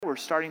we're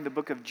starting the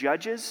book of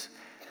Judges.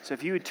 So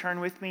if you would turn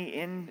with me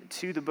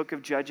into the book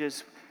of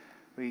Judges.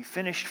 We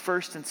finished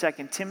 1st and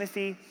 2nd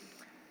Timothy.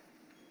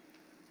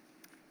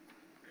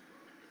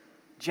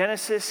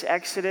 Genesis,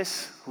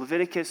 Exodus,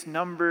 Leviticus,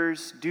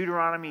 Numbers,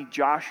 Deuteronomy,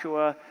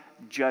 Joshua,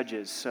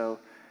 Judges. So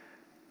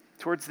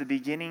towards the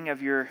beginning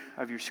of your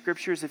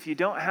scriptures. If you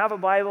don't have a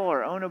Bible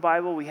or own a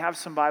Bible, we have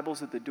some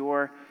Bibles at the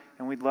door,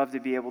 and we'd love to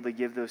be able to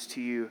give those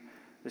to you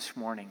this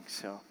morning.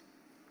 So,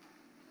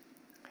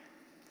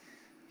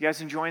 you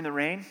guys enjoying the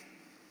rain?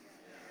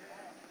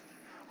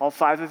 All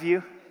 5 of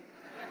you?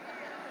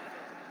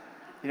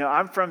 You know,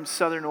 I'm from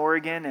Southern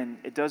Oregon, and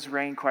it does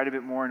rain quite a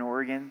bit more in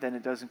Oregon than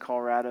it does in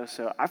Colorado,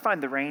 so I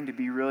find the rain to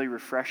be really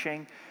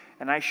refreshing,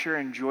 and I sure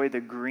enjoy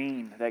the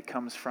green that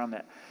comes from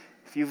it.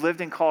 If you've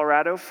lived in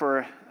Colorado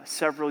for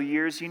several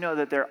years, you know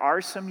that there are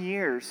some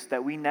years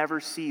that we never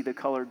see the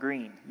color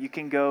green. You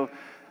can go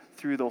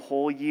through the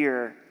whole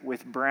year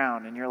with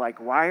brown, and you're like,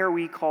 why are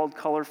we called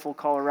colorful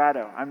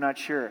Colorado? I'm not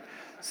sure.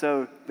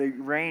 So the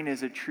rain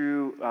is a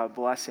true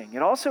blessing.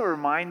 It also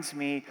reminds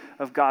me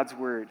of God's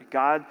word.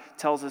 God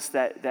tells us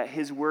that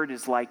his word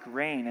is like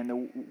rain,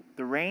 and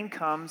the rain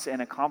comes and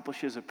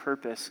accomplishes a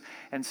purpose,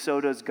 and so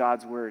does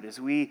God's word. As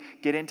we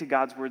get into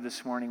God's word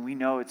this morning, we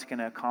know it's going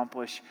to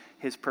accomplish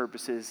his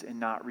purposes and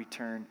not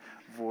return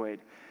void.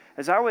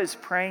 As I was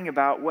praying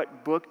about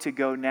what book to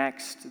go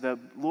next, the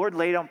Lord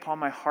laid upon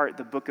my heart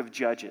the book of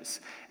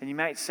Judges. And you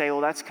might say, well,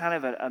 that's kind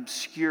of an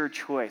obscure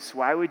choice.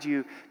 Why would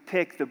you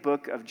pick the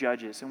book of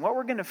Judges? And what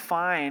we're going to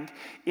find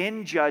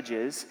in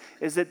Judges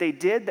is that they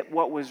did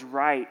what was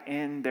right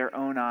in their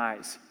own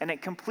eyes. And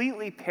it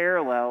completely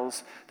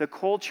parallels the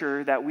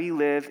culture that we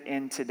live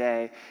in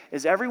today,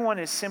 as everyone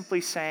is simply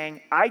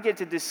saying, I get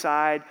to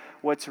decide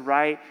what's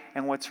right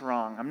and what's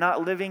wrong. I'm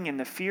not living in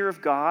the fear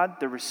of God,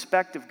 the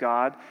respect of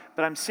God,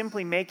 but I'm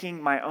simply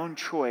making my own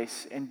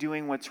choice and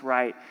doing what's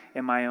right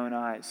in my own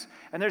eyes.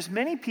 And there's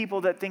many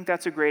people that think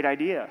that's a great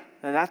idea.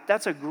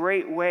 That's a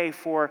great way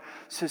for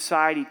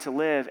society to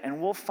live,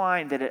 and we'll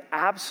find that it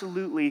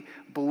absolutely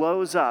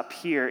blows up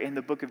here in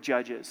the book of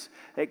Judges.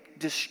 It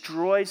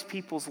destroys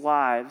people's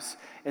lives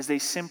as they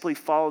simply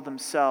follow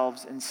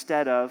themselves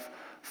instead of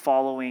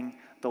following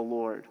the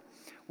Lord.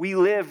 We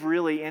live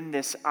really in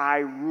this I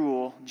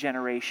rule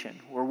generation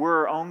where we're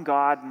our own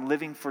God and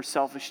living for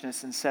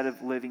selfishness instead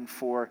of living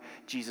for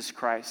Jesus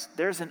Christ.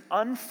 There's an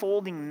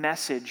unfolding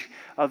message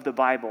of the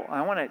Bible.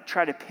 I want to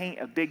try to paint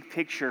a big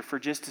picture for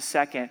just a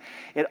second.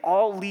 It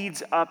all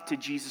leads up to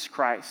Jesus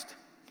Christ,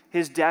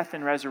 his death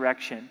and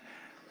resurrection.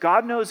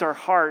 God knows our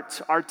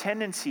hearts. Our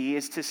tendency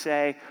is to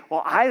say,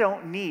 well, I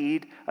don't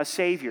need a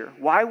Savior.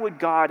 Why would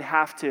God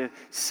have to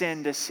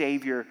send a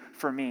Savior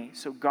for me?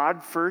 So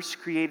God first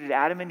created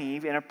Adam and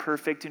Eve in a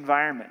perfect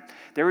environment.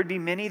 There would be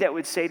many that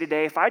would say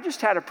today, if I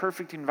just had a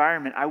perfect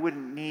environment, I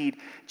wouldn't need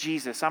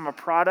Jesus. I'm a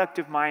product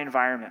of my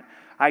environment.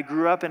 I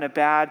grew up in a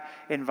bad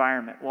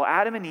environment. Well,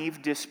 Adam and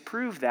Eve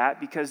disproved that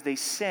because they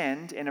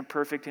sinned in a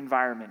perfect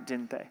environment,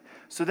 didn't they?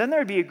 So then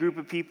there'd be a group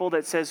of people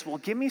that says, well,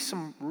 give me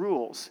some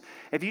rules.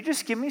 If you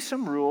just give me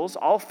some rules,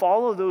 I'll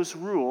follow those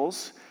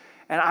rules,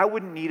 and I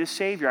wouldn't need a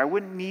Savior. I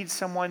wouldn't need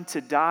someone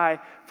to die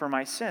for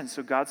my sins.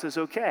 So God says,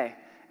 okay.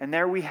 And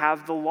there we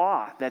have the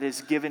law that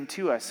is given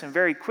to us. And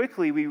very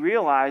quickly we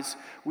realize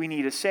we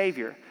need a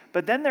Savior.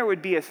 But then there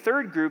would be a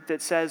third group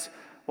that says,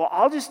 well,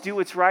 I'll just do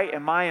what's right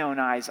in my own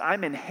eyes.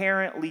 I'm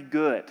inherently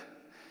good.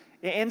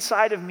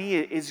 Inside of me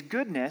is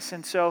goodness,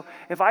 and so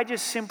if I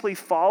just simply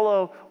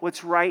follow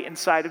what's right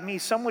inside of me,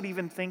 some would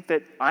even think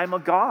that I'm a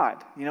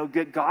God. You know,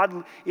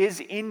 God is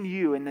in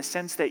you in the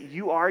sense that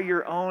you are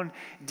your own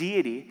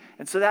deity.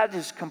 And so that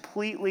is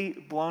completely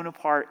blown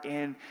apart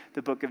in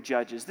the book of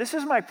Judges. This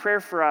is my prayer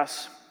for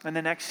us in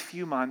the next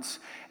few months,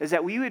 is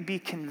that we would be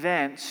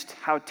convinced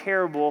how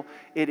terrible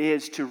it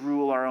is to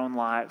rule our own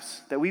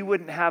lives, that we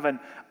wouldn't have an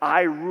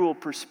I rule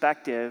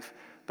perspective,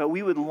 but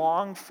we would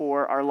long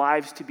for our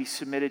lives to be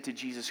submitted to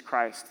Jesus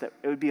Christ, that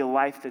it would be a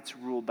life that's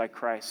ruled by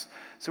Christ.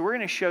 So we're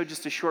going to show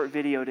just a short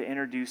video to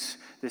introduce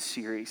this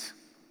series.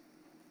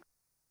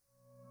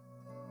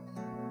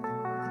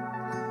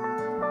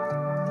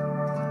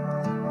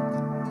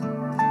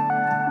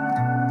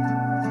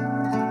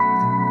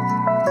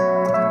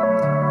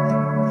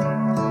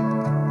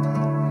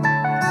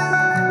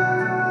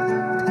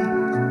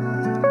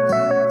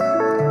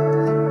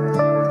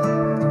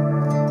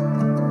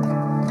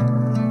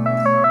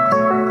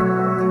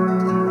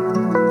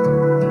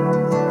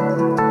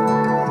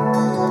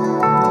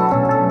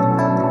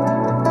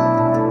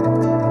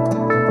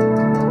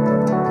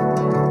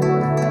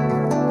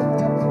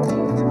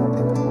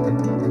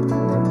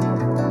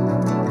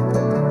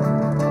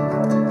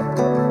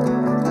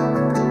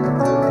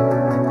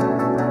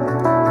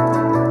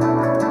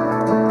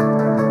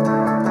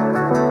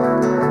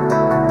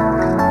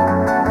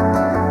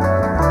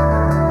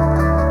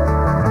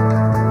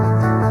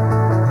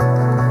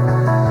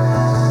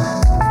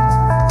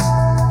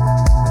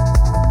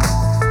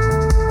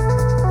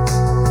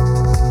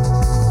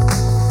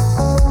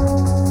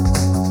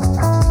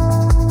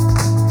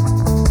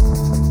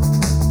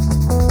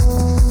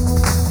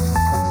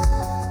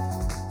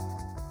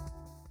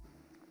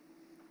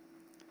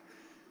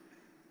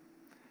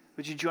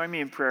 Would you join me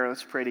in prayer?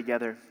 Let's pray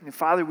together. And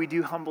Father, we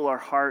do humble our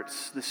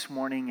hearts this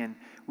morning, and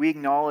we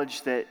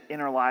acknowledge that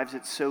in our lives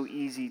it's so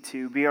easy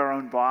to be our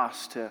own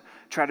boss, to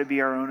try to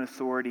be our own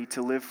authority,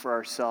 to live for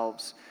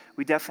ourselves.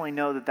 We definitely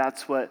know that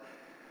that's what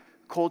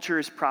culture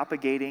is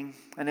propagating.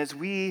 And as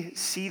we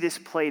see this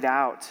played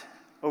out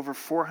over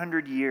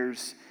 400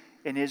 years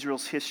in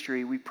Israel's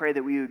history, we pray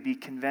that we would be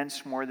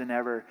convinced more than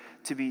ever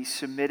to be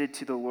submitted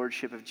to the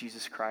lordship of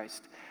Jesus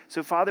Christ.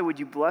 So, Father, would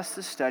you bless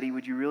the study?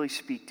 Would you really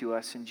speak to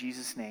us? In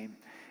Jesus' name,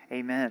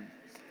 amen.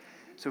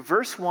 So,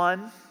 verse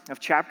 1 of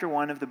chapter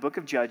 1 of the book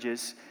of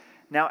Judges.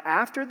 Now,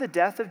 after the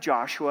death of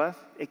Joshua,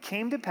 it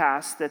came to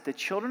pass that the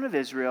children of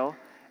Israel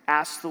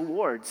asked the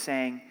Lord,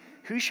 saying,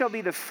 "Who shall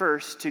be the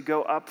first to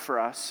go up for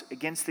us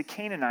against the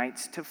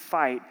Canaanites to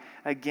fight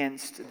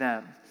against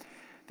them?"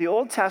 The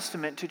Old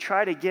Testament, to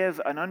try to give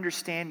an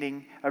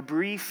understanding, a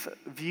brief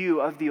view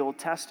of the Old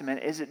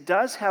Testament, is it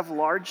does have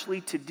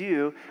largely to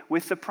do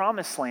with the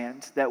promised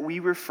land that we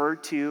refer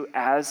to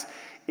as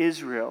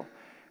Israel.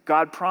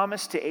 God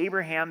promised to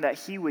Abraham that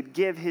he would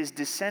give his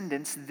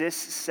descendants this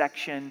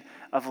section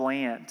of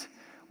land.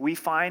 We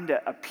find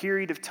a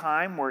period of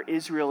time where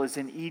Israel is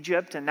in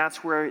Egypt, and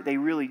that's where they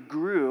really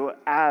grew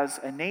as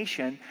a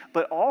nation,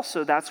 but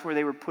also that's where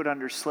they were put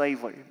under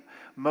slavery.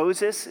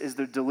 Moses is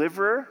the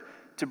deliverer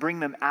to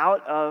bring them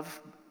out of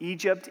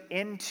Egypt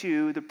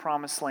into the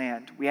promised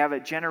land. We have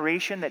a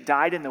generation that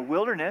died in the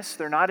wilderness.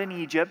 They're not in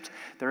Egypt,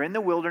 they're in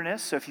the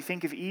wilderness. So if you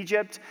think of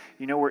Egypt,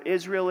 you know where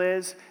Israel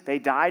is. They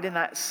died in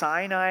that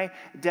Sinai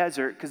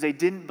desert because they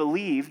didn't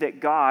believe that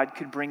God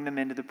could bring them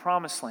into the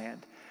promised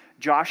land.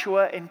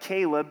 Joshua and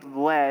Caleb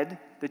led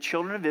the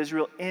children of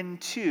Israel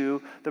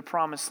into the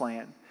promised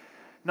land.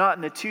 Not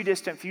in the too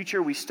distant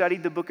future. We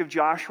studied the book of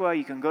Joshua.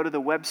 You can go to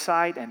the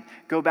website and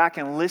go back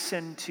and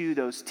listen to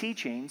those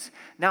teachings.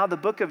 Now the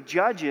book of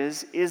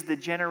Judges is the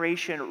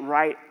generation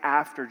right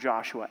after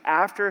Joshua.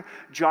 After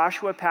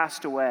Joshua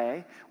passed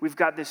away, we've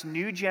got this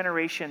new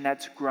generation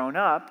that's grown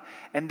up,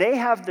 and they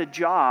have the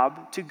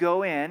job to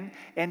go in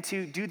and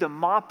to do the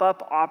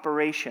mop-up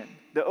operation.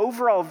 The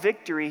overall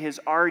victory has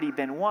already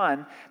been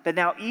won, but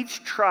now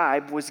each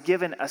tribe was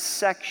given a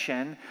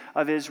section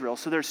of Israel.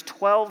 So there's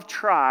 12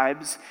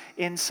 tribes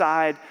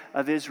inside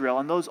of Israel,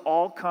 and those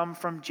all come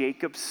from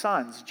Jacob's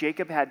sons.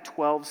 Jacob had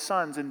 12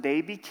 sons, and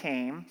they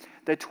became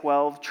the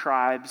 12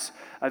 tribes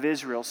of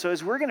Israel. So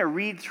as we're going to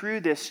read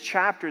through this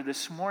chapter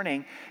this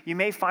morning, you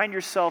may find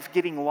yourself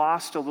getting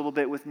lost a little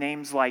bit with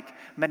names like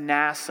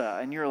Manasseh.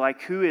 And you're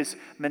like, who is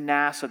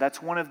Manasseh?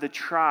 That's one of the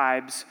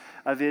tribes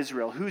of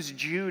Israel. Who's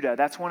Judah?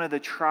 That's one of the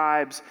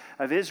tribes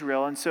of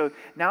Israel. And so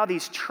now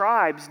these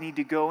tribes need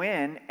to go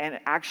in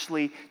and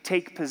actually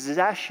take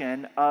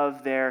possession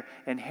of their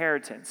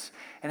inheritance.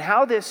 And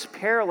how this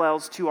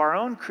parallels to our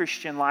own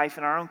Christian life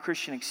and our own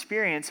Christian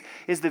experience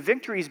is the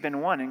victory's been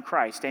won in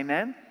Christ.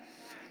 Amen?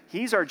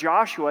 He's our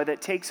Joshua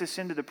that takes us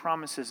into the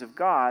promises of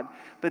God,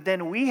 but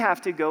then we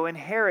have to go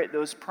inherit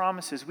those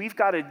promises. We've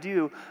got to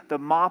do the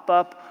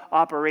mop-up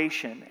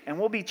operation. And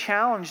we'll be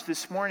challenged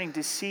this morning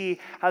to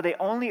see how they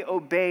only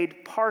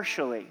obeyed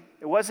partially.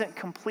 It wasn't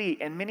complete,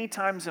 and many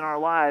times in our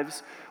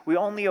lives, we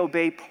only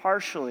obey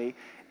partially,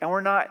 and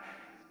we're not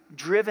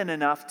driven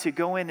enough to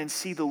go in and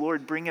see the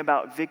Lord bring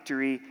about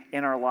victory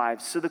in our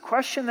lives. So the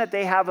question that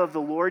they have of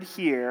the Lord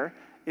here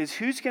is,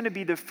 who's going to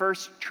be the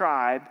first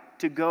tribe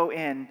to go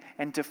in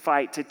and to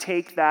fight, to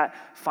take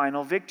that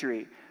final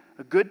victory?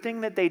 A good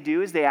thing that they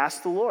do is they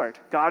ask the Lord,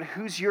 God,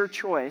 who's your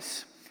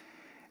choice?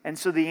 And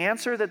so the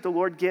answer that the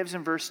Lord gives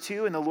in verse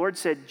 2, and the Lord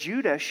said,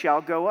 Judah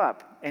shall go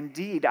up.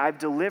 Indeed, I've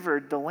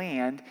delivered the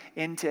land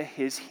into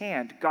his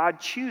hand. God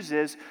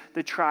chooses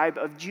the tribe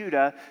of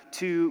Judah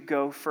to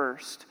go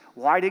first.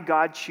 Why did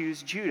God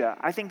choose Judah?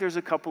 I think there's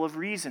a couple of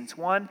reasons.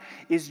 One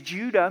is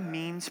Judah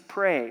means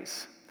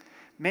praise.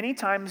 Many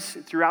times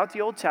throughout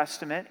the Old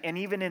Testament and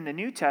even in the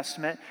New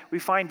Testament, we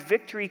find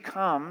victory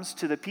comes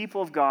to the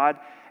people of God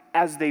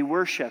as they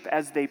worship,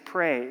 as they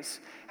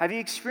praise. Have you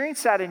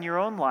experienced that in your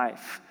own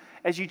life?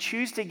 As you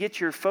choose to get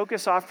your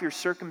focus off your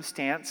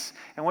circumstance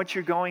and what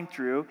you're going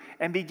through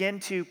and begin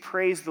to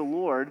praise the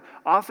Lord,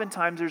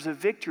 oftentimes there's a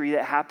victory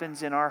that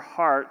happens in our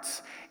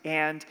hearts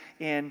and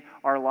in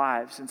our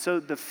lives. And so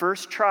the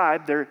first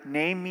tribe, their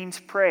name means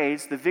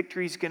praise. The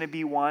victory is going to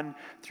be won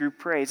through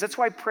praise. That's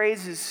why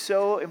praise is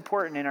so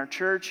important in our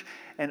church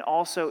and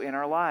also in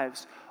our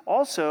lives.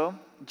 Also,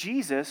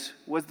 Jesus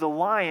was the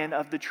Lion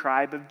of the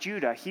tribe of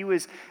Judah. He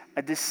was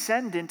a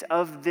descendant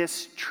of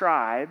this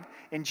tribe,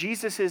 and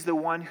Jesus is the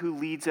one who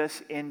leads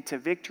us into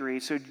victory.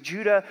 So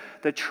Judah,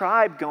 the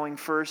tribe going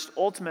first,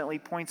 ultimately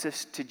points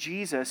us to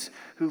Jesus,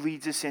 who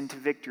leads us into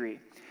victory.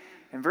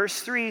 In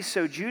verse 3,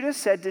 so Judah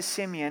said to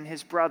Simeon,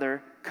 his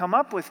brother, come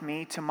up with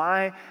me to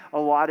my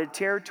allotted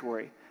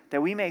territory,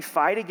 that we may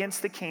fight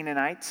against the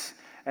Canaanites,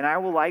 and I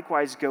will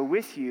likewise go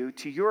with you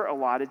to your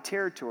allotted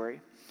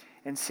territory.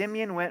 And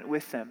Simeon went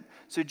with them.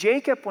 So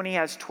Jacob, when he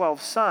has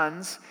 12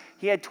 sons,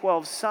 he had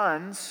 12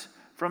 sons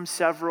from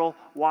several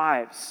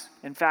wives.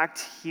 In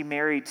fact, he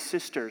married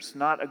sisters.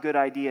 Not a good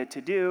idea to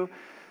do.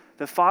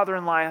 the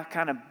father-in-law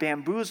kind of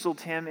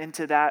bamboozled him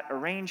into that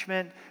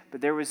arrangement,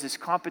 but there was this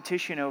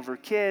competition over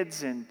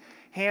kids and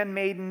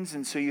handmaidens,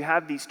 and so you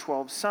have these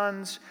 12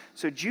 sons.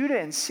 So Judah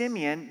and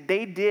Simeon,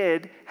 they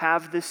did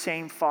have the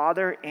same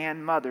father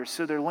and mother.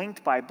 So they're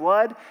linked by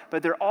blood,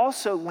 but they're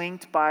also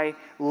linked by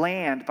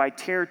land, by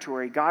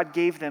territory. God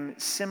gave them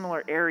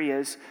similar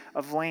areas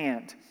of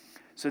land.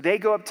 So they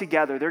go up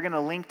together. They're going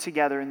to link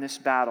together in this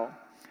battle.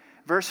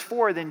 Verse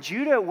 4, then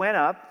Judah went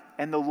up,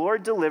 and the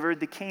Lord delivered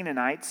the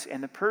Canaanites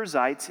and the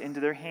Perizzites into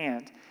their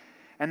hand.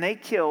 And they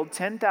killed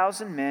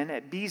 10,000 men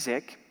at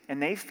Bezek, and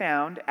they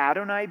found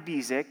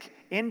Adoni-Bezek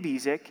in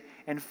Bezek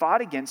and fought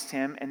against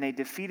him, and they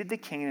defeated the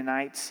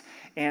Canaanites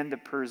and the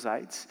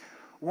Perizzites.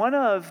 One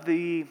of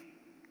the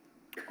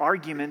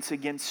arguments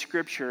against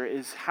Scripture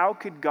is how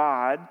could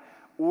God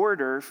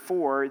order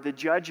for the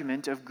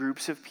judgment of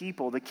groups of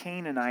people, the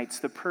Canaanites,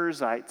 the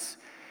Perizzites?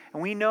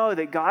 And we know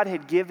that God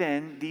had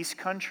given these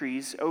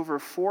countries over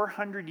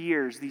 400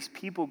 years, these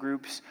people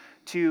groups,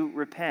 to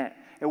repent.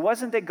 It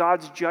wasn't that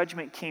God's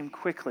judgment came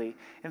quickly.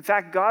 In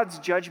fact, God's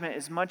judgment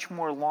is much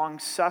more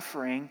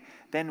long-suffering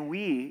than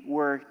we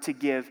were to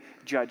give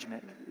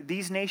judgment.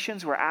 These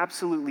nations were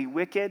absolutely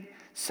wicked,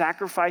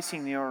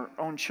 sacrificing their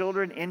own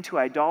children into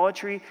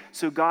idolatry,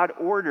 so God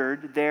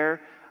ordered their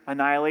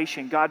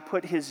annihilation. God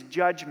put his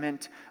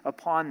judgment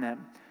upon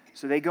them.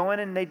 So they go in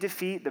and they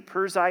defeat the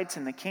Perizzites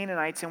and the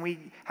Canaanites, and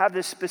we have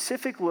this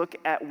specific look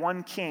at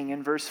one king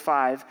in verse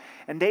 5.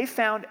 And they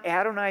found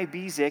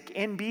Adoni-Bezek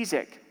in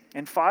Bezek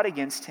and fought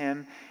against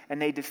him,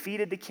 and they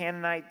defeated the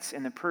Canaanites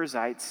and the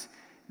Perizzites.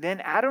 Then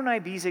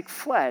Adoni-Bezek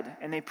fled,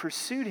 and they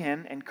pursued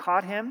him and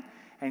caught him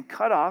and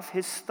cut off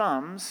his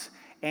thumbs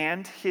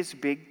and his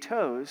big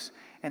toes.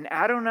 And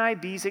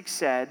Adoni-Bezek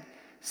said,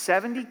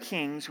 70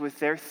 kings with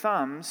their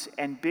thumbs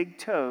and big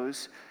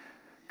toes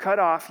cut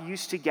off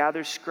used to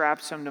gather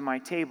scraps under my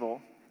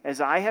table.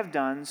 As I have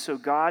done, so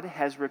God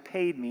has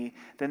repaid me.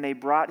 Then they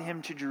brought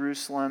him to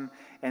Jerusalem,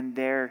 and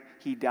there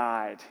he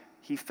died.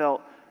 He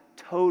felt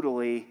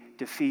totally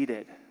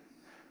defeated.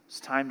 It's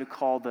time to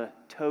call the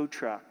tow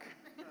truck.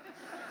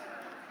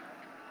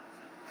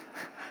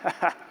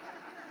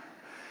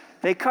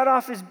 They cut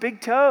off his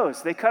big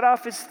toes. They cut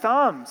off his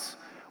thumbs.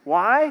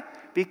 Why?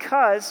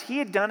 Because he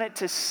had done it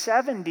to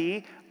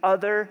 70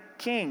 other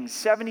kings,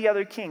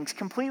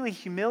 completely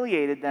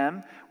humiliated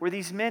them, where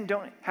these men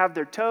don't have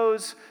their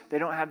toes, they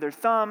don't have their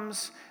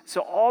thumbs, so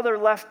all they're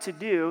left to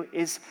do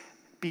is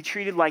be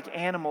treated like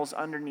animals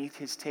underneath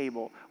his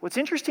table. What's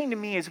interesting to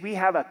me is we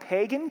have a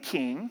pagan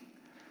king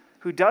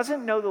who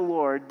doesn't know the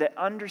Lord that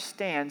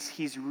understands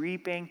he's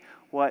reaping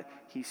what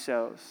he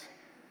sows.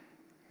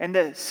 And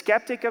the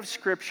skeptic of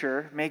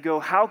Scripture may go,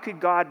 how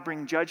could God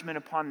bring judgment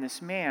upon this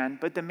man?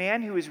 But the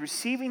man who is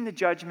receiving the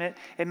judgment,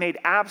 it made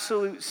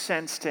absolute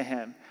sense to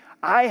him.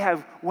 I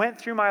have went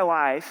through my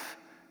life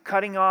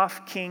cutting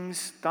off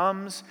kings'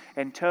 thumbs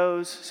and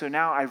toes, so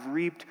now I've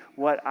reaped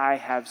what I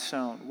have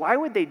sown. Why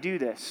would they do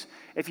this?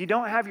 If you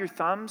don't have your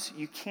thumbs,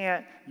 you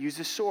can't use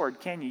a sword,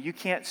 can you? You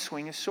can't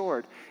swing a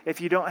sword.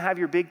 If you don't have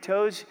your big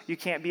toes, you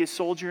can't be a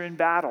soldier in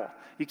battle.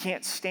 You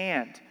can't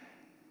stand.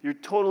 You're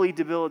totally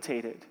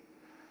debilitated.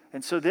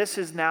 And so this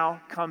has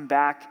now come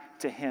back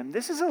to him.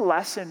 This is a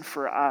lesson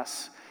for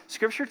us.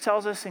 Scripture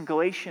tells us in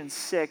Galatians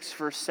 6,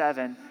 verse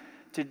 7,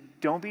 to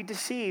don't be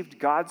deceived.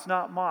 God's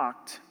not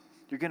mocked.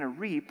 You're going to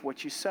reap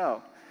what you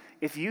sow.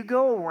 If you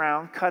go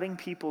around cutting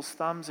people's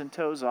thumbs and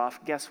toes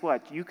off, guess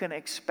what? You can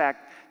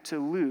expect to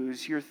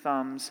lose your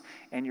thumbs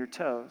and your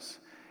toes.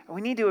 And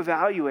we need to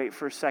evaluate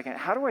for a second.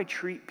 How do I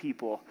treat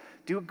people?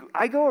 Do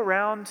I go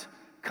around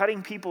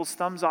cutting people's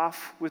thumbs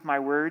off with my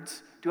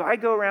words? Do I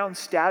go around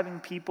stabbing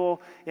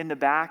people in the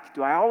back?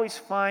 Do I always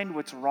find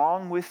what's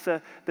wrong with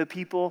the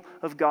people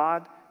of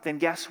God? Then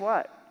guess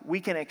what? We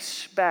can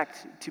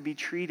expect to be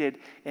treated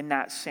in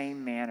that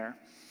same manner.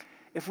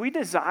 If we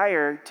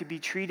desire to be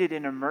treated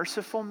in a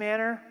merciful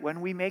manner when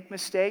we make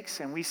mistakes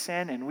and we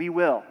sin, and we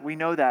will, we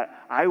know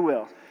that, I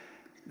will,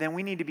 then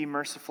we need to be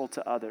merciful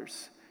to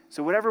others.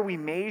 So whatever we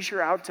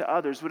measure out to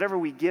others, whatever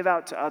we give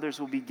out to others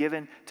will be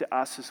given to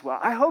us as well.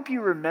 I hope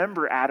you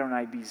remember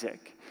Adoni-Bezek.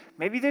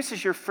 Maybe this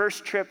is your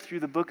first trip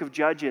through the book of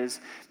Judges.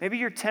 Maybe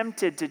you're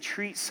tempted to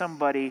treat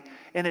somebody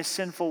in a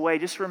sinful way.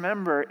 Just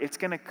remember, it's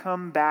going to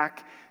come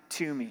back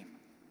to me.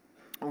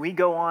 We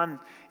go on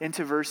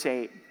into verse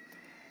 8.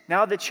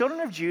 Now the children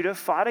of Judah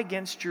fought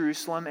against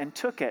Jerusalem and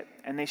took it,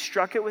 and they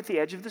struck it with the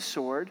edge of the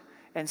sword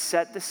and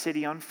set the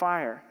city on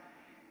fire.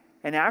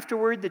 And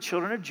afterward, the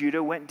children of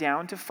Judah went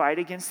down to fight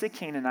against the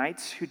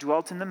Canaanites who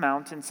dwelt in the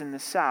mountains in the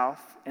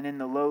south and in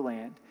the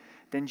lowland.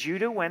 Then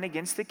Judah went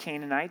against the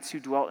Canaanites who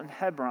dwelt in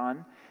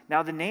Hebron.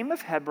 Now the name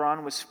of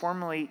Hebron was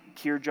formerly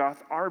Kirjath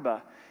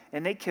Arba.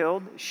 And they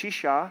killed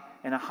Shishah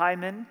and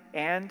Ahiman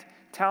and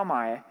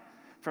Talmai.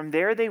 From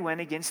there they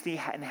went against the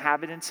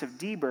inhabitants of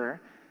Debir.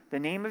 The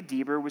name of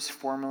Debir was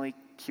formerly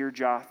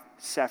Kirjath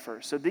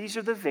Sepher. So these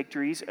are the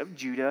victories of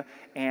Judah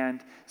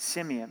and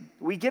Simeon.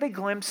 We get a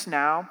glimpse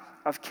now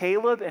of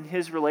Caleb and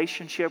his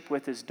relationship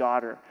with his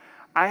daughter.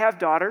 I have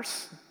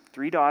daughters,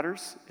 3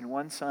 daughters and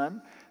 1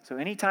 son. So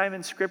anytime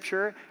in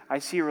Scripture I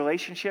see a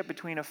relationship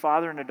between a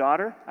father and a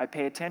daughter, I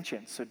pay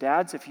attention. So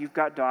dads, if you've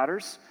got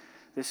daughters,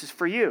 this is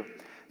for you.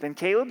 Then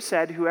Caleb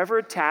said, whoever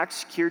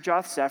attacks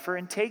Kirjath-Sepher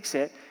and takes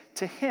it,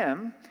 to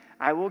him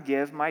I will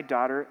give my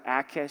daughter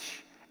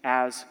Achish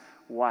as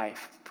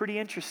wife. Pretty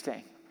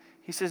interesting.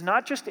 He says,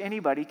 not just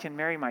anybody can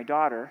marry my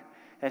daughter.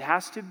 It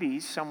has to be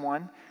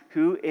someone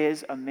who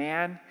is a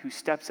man who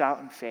steps out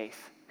in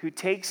faith, who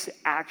takes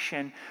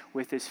action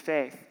with his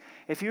faith.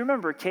 If you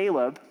remember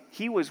Caleb,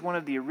 he was one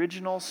of the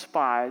original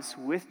spies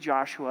with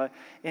Joshua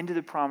into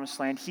the promised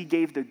land. He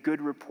gave the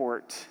good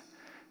report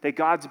that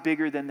God's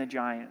bigger than the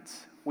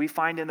giants. We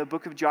find in the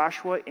book of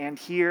Joshua and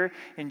here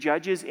in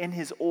Judges, in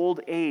his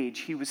old age,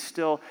 he was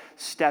still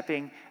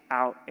stepping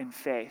out in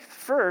faith.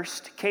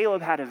 First,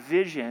 Caleb had a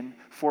vision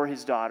for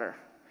his daughter.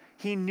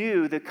 He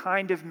knew the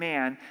kind of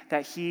man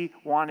that he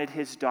wanted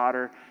his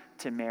daughter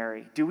to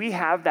marry. Do we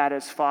have that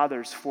as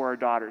fathers for our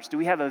daughters? Do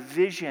we have a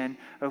vision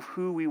of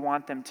who we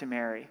want them to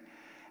marry?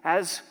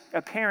 As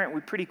a parent,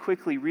 we pretty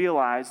quickly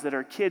realize that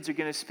our kids are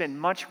going to spend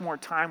much more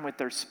time with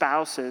their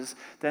spouses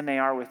than they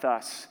are with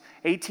us.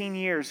 18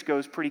 years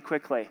goes pretty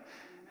quickly.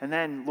 And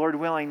then, Lord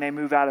willing, they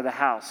move out of the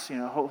house.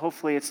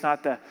 Hopefully it's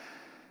not the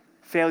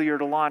failure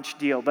to launch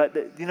deal. But,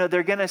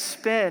 they're going to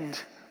spend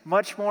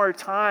much more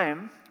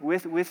time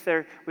with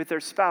their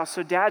spouse.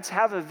 So dads,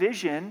 have a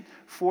vision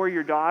for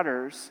your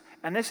daughters.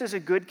 And this is a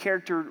good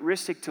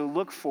characteristic to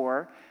look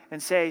for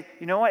and say,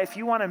 you know what, if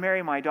you want to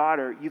marry my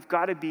daughter, you've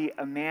got to be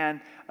a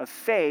man of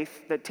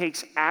faith that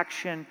takes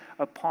action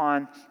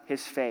upon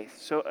his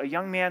faith. So a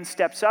young man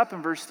steps up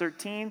in verse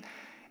 13,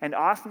 and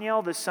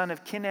Othniel, the son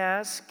of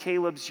Kenaz,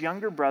 Caleb's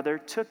younger brother,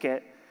 took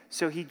it,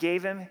 so he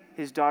gave him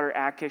his daughter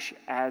Achish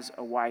as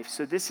a wife.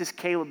 So this is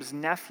Caleb's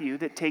nephew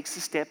that takes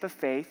the step of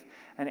faith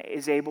and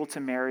is able to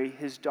marry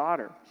his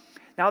daughter.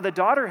 Now the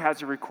daughter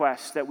has a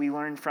request that we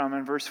learn from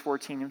in verse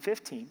 14 and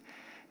 15.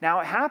 Now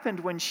it happened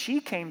when she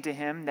came to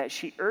him that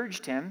she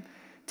urged him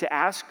to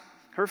ask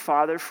her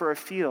father for a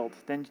field.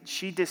 Then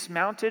she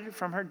dismounted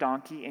from her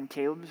donkey, and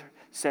Caleb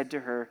said to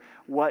her,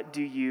 "What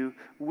do you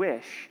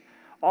wish?"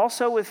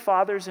 Also with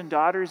fathers and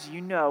daughters, you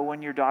know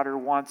when your daughter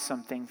wants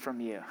something from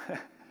you.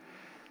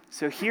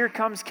 So here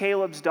comes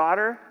Caleb's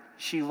daughter.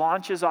 She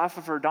launches off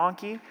of her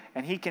donkey,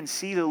 and he can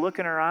see the look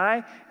in her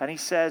eye, and he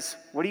says,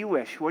 "What do you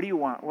wish? What do you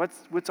want?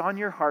 What's on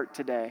your heart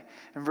today?"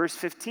 In verse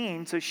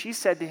 15, so she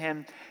said to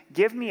him,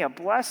 "Give me a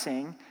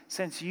blessing,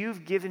 since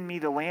you've given me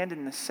the land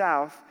in the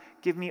south.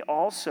 Give me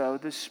also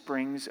the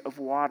springs of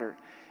water."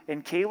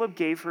 And Caleb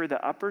gave her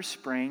the upper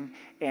spring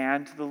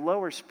and the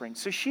lower spring.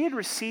 So she had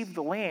received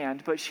the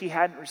land, but she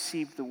hadn't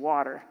received the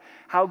water.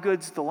 How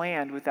good's the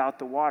land without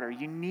the water?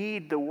 You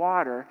need the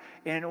water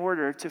in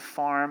order to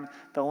farm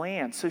the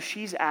land. So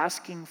she's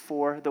asking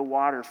for the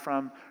water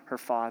from her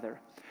father.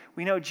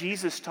 We know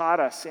Jesus taught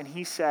us, and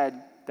he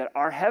said that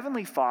our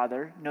heavenly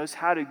Father knows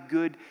how to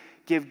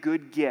give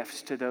good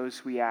gifts to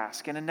those we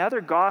ask. In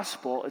another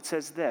gospel, it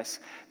says this,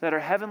 that our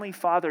Heavenly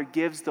Father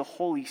gives the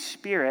Holy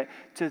Spirit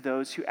to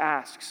those who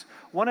asks.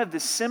 One of the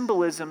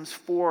symbolisms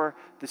for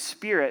the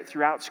Spirit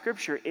throughout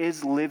Scripture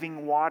is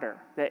living water,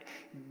 that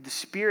the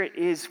Spirit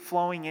is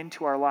flowing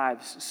into our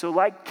lives. So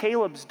like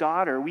Caleb's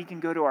daughter, we can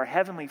go to our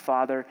Heavenly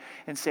Father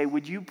and say,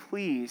 "Would you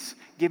please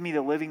give me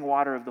the living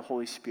water of the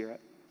Holy Spirit?"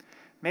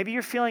 Maybe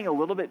you're feeling a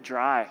little bit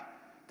dry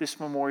this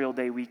Memorial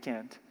Day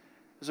weekend.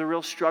 It was a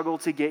real struggle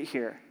to get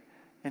here.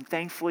 And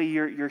thankfully,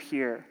 you're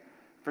here.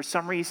 For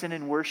some reason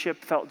in worship,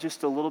 felt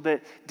just a little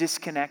bit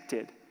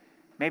disconnected.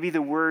 Maybe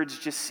the words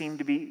just seem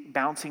to be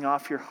bouncing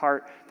off your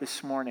heart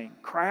this morning.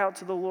 Cry out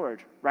to the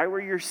Lord right where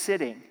you're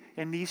sitting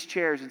in these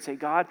chairs and say,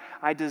 "God,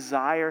 I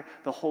desire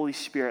the Holy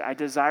Spirit. I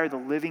desire the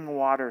living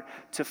water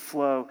to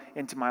flow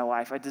into my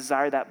life. I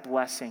desire that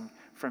blessing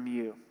from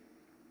you."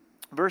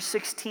 Verse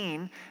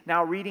 16,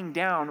 now reading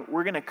down,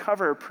 we're going to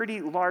cover a pretty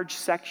large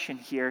section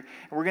here,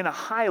 and we're going to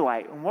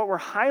highlight. And what we're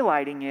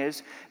highlighting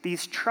is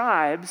these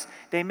tribes,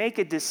 they make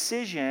a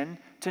decision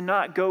to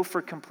not go for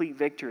complete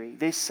victory.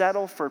 They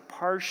settle for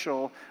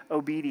partial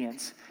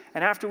obedience.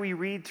 And after we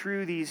read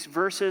through these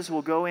verses,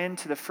 we'll go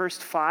into the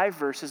first 5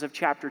 verses of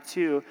chapter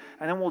 2,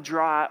 and then we'll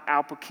draw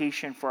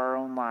application for our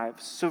own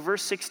lives. So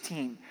verse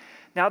 16,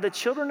 now the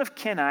children of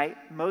Kenite,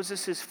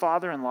 Moses'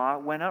 father-in-law,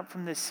 went up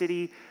from the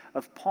city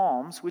of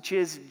palms, which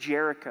is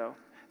Jericho.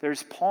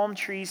 There's palm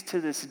trees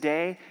to this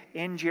day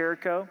in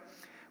Jericho,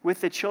 with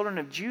the children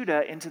of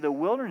Judah into the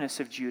wilderness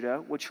of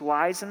Judah, which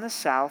lies in the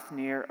south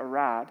near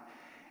Arad.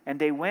 And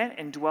they went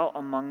and dwelt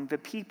among the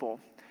people.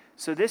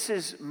 So this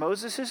is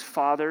Moses'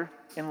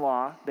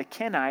 father-in-law, the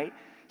Kenite.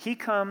 He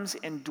comes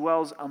and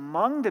dwells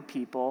among the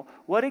people.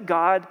 What did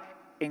God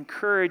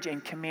encourage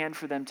and command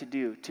for them to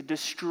do? To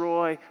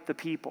destroy the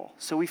people.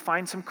 So we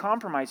find some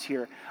compromise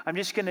here. I'm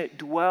just going to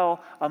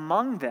dwell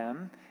among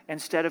them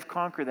instead of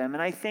conquer them.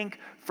 And I think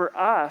for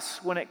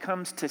us, when it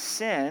comes to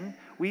sin,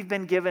 we've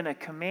been given a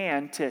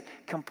command to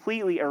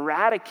completely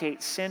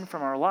eradicate sin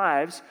from our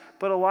lives,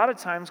 but a lot of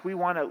times we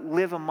want to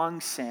live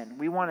among sin.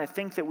 We want to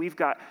think that we've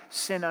got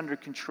sin under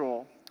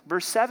control.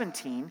 Verse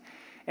 17,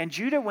 and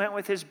Judah went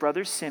with his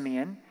brother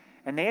Simeon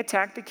And they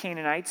attacked the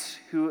Canaanites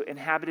who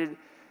inhabited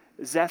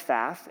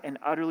Zephath and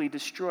utterly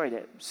destroyed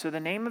it. So the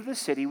name of the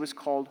city was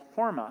called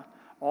Hormah.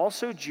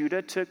 Also,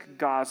 Judah took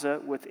Gaza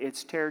with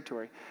its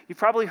territory. You've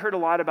probably heard a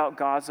lot about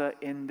Gaza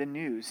in the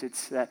news.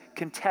 It's that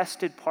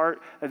contested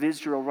part of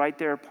Israel right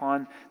there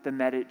upon the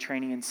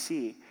Mediterranean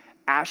Sea.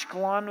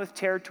 Ashkelon with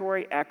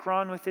territory,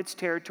 Ekron with its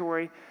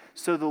territory.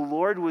 So the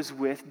Lord was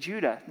with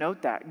Judah.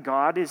 Note that.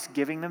 God is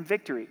giving them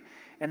victory.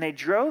 And they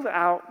drove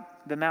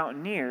out the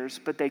mountaineers,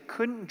 but they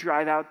couldn't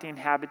drive out the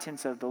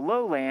inhabitants of the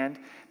lowland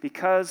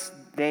because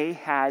they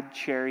had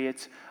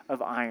chariots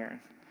of iron.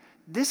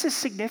 This is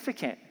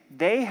significant.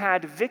 They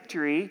had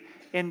victory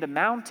in the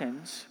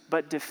mountains,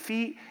 but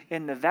defeat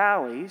in the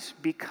valleys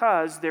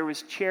because there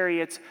was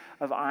chariots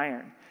of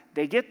iron.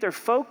 They get their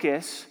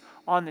focus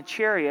on the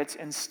chariots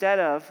instead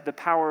of the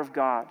power of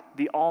God,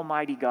 the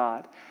Almighty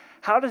God.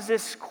 How does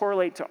this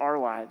correlate to our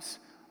lives?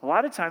 A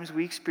lot of times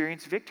we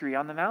experience victory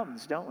on the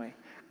mountains, don't we?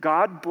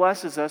 God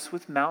blesses us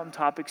with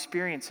mountaintop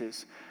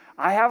experiences.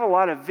 I have a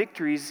lot of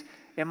victories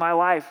in my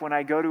life when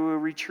I go to a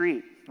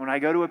retreat, when I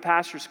go to a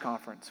pastor's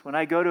conference, when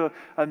I go to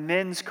a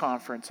men's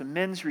conference, a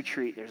men's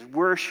retreat. There's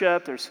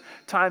worship, there's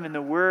time in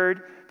the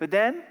Word. But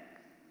then,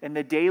 in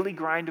the daily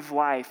grind of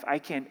life, I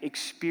can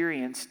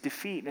experience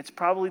defeat. And it's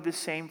probably the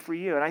same for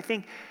you. And I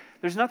think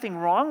there's nothing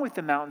wrong with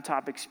the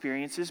mountaintop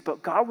experiences,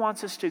 but God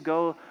wants us to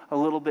go a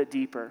little bit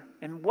deeper.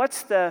 And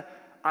what's the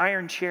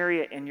iron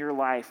chariot in your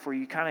life where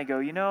you kind of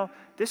go,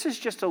 this is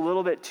just a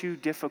little bit too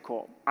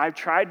difficult. I've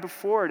tried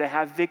before to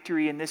have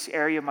victory in this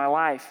area of my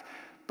life,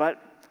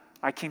 but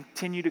I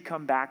continue to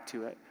come back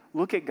to it.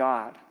 Look at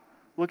God.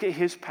 Look at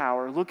His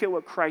power. Look at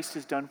what Christ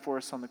has done for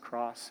us on the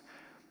cross.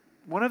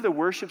 One of the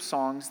worship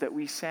songs that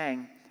we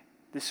sang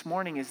this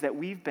morning is that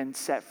we've been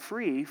set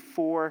free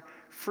for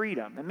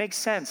freedom. It makes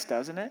sense,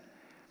 doesn't it?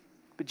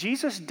 But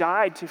Jesus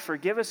died to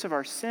forgive us of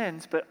our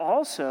sins, but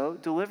also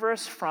deliver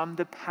us from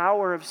the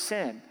power of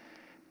sin.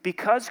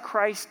 Because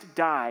Christ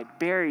died,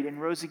 buried,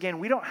 and rose again,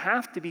 we don't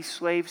have to be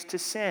slaves to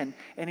sin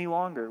any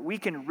longer. We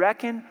can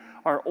reckon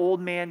our old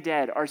man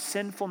dead, our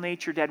sinful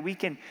nature dead. We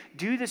can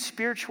do the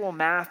spiritual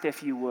math,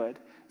 if you would.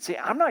 Say,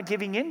 I'm not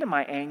giving in to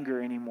my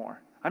anger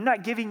anymore. I'm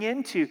not giving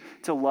in to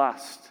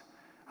lust.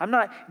 I'm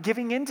not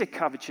giving in to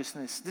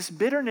covetousness. This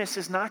bitterness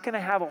is not going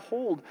to have a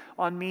hold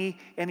on me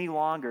any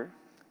longer.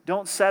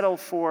 Don't settle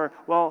for,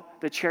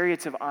 the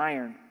chariots of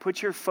iron.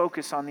 Put your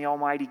focus on the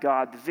Almighty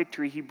God, the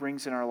victory He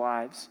brings in our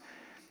lives.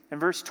 In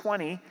verse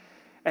 20,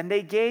 and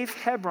they gave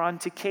Hebron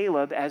to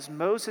Caleb as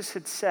Moses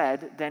had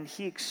said, then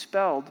he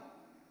expelled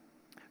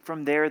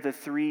from there the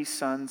 3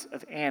 sons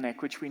of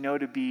Anak, which we know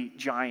to be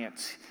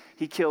giants.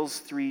 He kills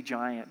 3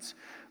 giants.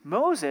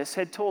 Moses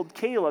had told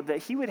Caleb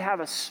that he would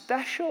have a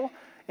special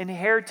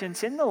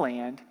inheritance in the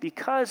land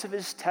because of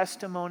his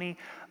testimony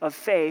of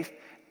faith.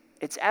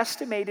 It's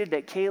estimated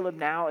that Caleb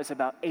now is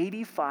about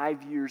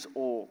 85 years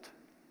old.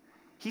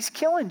 He's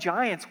killing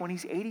giants when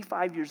he's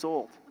 85 years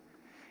old.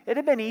 It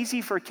had been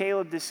easy for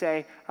Caleb to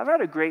say, I've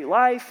had a great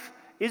life.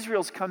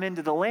 Israel's come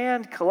into the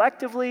land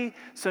collectively,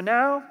 so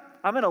now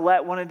I'm going to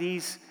let one of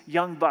these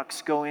young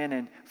bucks go in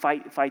and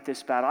fight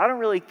this battle. I don't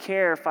really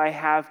care if I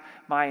have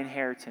my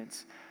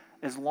inheritance.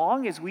 As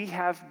long as we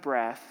have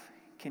breath,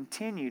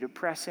 continue to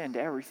press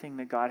into everything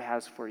that God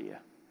has for you.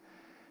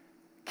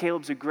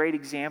 Caleb's a great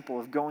example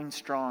of going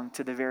strong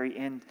to the very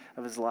end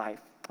of his life.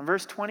 In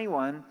verse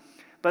 21,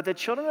 but the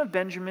children of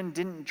Benjamin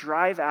didn't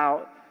drive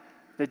out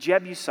the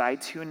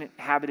Jebusites who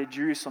inhabited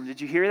Jerusalem.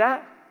 Did you hear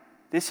that?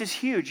 This is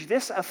huge.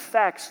 This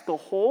affects the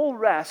whole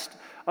rest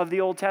of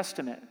the Old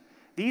Testament.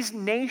 These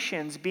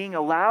nations being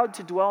allowed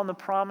to dwell in the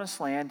promised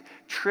land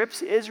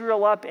trips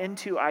Israel up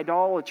into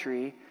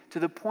idolatry to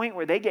the point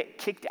where they get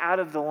kicked out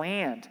of the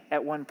land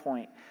at one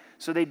point.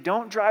 So they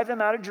don't drive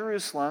them out of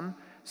Jerusalem.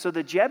 So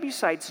the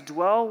Jebusites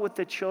dwell with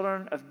the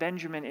children of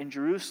Benjamin in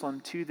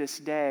Jerusalem to this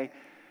day.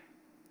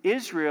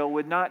 Israel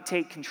would not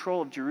take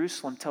control of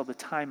Jerusalem till the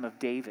time of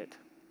David.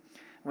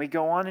 We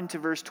go on into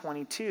verse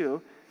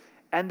 22.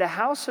 And the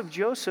house of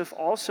Joseph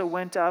also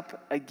went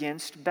up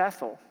against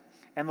Bethel,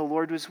 and the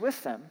Lord was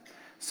with them.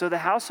 So the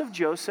house of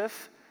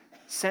Joseph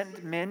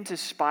sent men to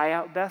spy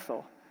out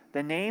Bethel.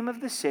 The name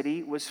of the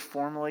city was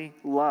formerly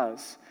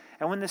Luz.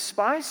 And when the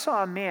spies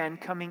saw a man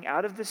coming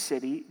out of the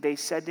city, they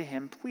said to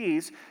him,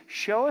 please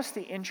show us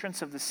the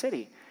entrance of the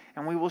city,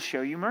 and we will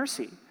show you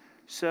mercy.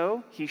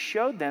 So he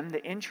showed them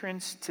the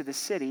entrance to the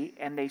city,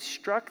 and they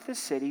struck the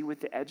city with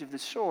the edge of the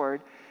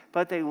sword,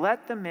 but they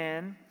let the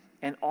man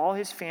and all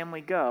his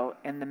family go,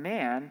 and the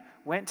man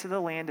went to the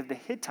land of the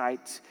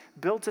Hittites,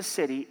 built a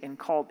city, and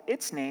called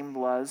its name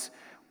Luz,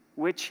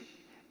 which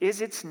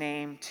is its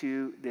name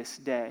to this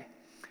day.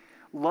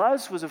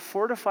 Luz was a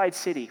fortified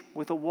city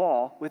with a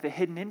wall with a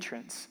hidden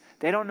entrance.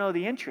 They don't know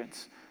the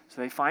entrance.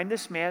 So they find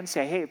this man and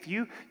say, hey, if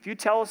you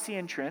tell us the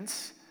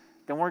entrance,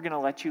 then we're going to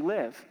let you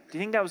live. Do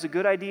you think that was a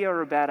good idea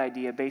or a bad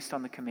idea based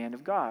on the command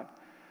of God?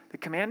 The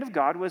command of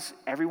God was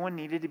everyone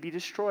needed to be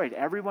destroyed.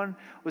 Everyone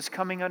was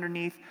coming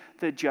underneath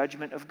the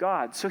judgment of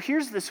God. So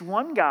here's this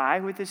one guy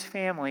with his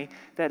family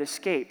that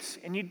escapes.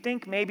 And you'd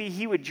think maybe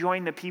he would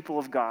join the people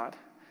of God.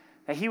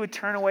 that he would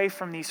turn away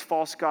from these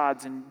false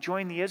gods and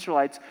join the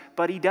Israelites,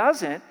 but he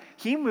doesn't.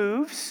 He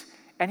moves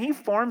and he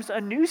forms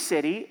a new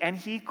city and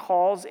he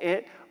calls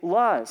it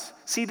Luz.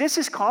 See, this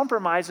is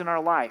compromise in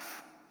our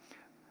life.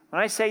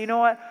 When I say, you know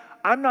what,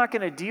 I'm not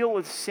going to deal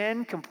with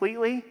sin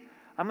completely.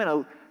 I'm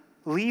going to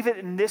leave it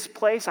in this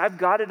place. I've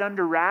got it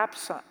under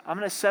wraps. I'm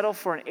going to settle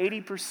for an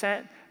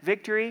 80%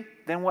 victory.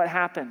 Then what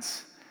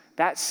happens?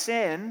 That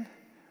sin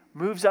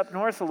moves up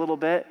north a little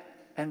bit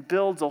and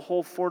builds a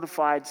whole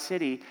fortified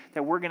city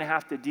that we're going to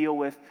have to deal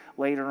with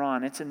later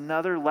on. It's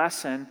another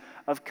lesson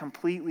of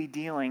completely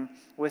dealing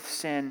with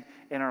sin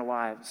in our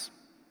lives.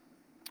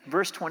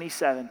 Verse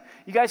 27.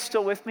 You guys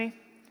still with me?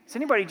 Is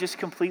anybody just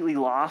completely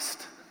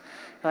lost?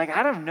 Like,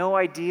 I have no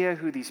idea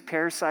who these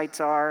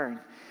parasites are. And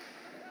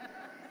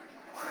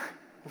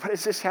what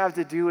does this have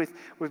to do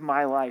with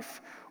my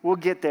life? We'll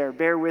get there.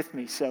 Bear with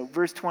me. So,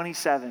 verse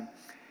 27.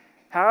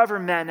 However,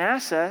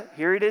 Manasseh,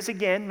 here it is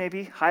again,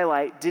 maybe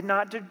highlight, did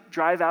not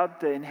drive out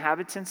the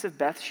inhabitants of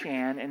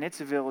Beth-shan and its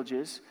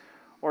villages,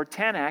 or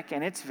Tanakh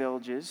and its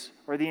villages,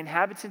 or the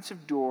inhabitants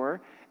of Dor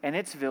and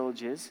its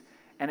villages.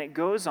 And it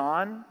goes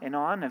on and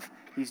on of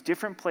these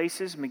different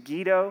places.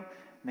 Megiddo,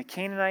 and the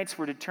Canaanites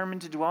were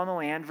determined to dwell in the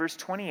land. Verse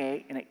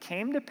 28, and it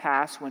came to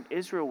pass when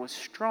Israel was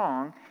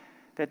strong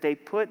that they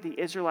put the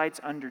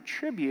Israelites under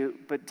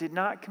tribute, but did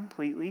not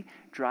completely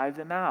drive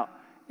them out.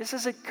 This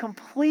is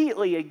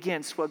completely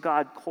against what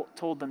God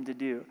told them to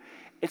do.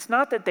 It's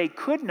not that they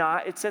could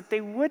not, it's that they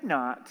would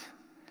not.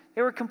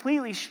 They were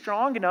completely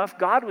strong enough.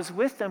 God was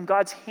with them.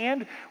 God's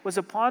hand was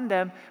upon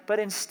them. But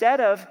instead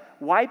of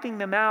wiping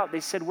them out, they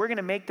said, we're going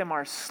to make them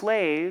our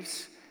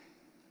slaves,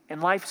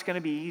 and life's going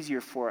to be easier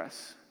for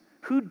us.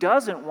 Who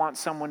doesn't want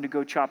someone to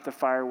go chop the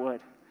firewood?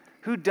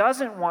 Who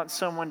doesn't want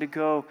someone to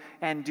go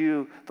and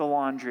do the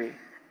laundry?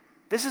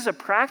 This is a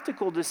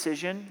practical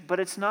decision, but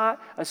it's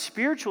not a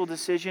spiritual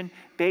decision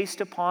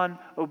based upon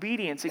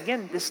obedience.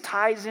 Again, this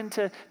ties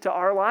into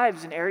our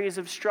lives in areas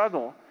of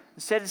struggle.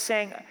 Instead of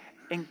saying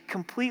and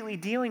completely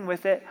dealing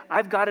with it,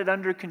 I've got it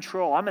under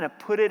control. I'm going to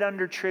put it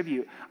under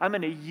tribute. I'm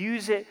going to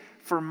use it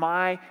for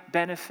my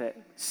benefit.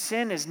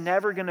 Sin is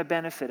never going to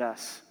benefit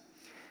us.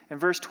 In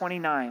verse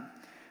 29,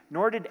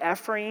 nor did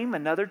Ephraim,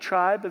 another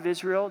tribe of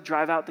Israel,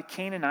 drive out the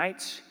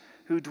Canaanites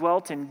who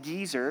dwelt in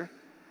Gezer.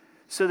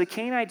 So the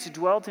Canaanites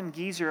dwelt in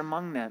Gezer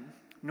among them.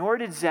 Nor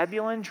did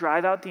Zebulun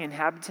drive out the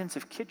inhabitants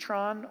of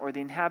Kitron or the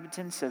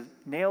inhabitants of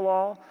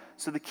Naalal.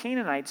 So the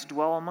Canaanites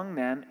dwell among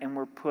them and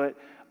were put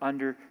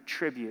under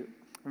tribute.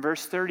 In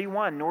verse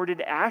 31, nor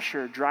did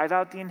Asher drive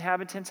out the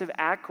inhabitants of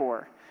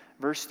Achor.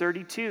 Verse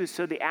 32,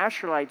 so the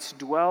Asherites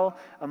dwell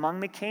among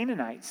the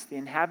Canaanites, the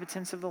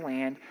inhabitants of the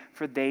land,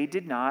 for they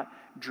did not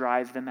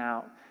drive them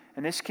out.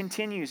 And this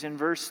continues in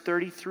verse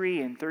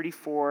 33 and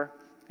 34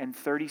 and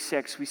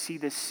 36. We see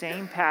this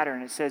same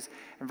pattern. It says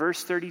in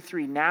verse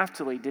 33,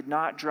 Naphtali did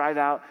not drive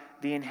out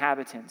the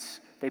inhabitants.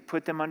 They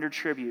put them under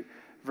tribute.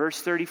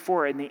 Verse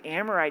 34, and the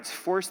Amorites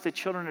forced the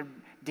children of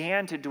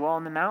Dan to dwell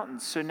in the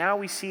mountains. So now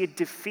we see a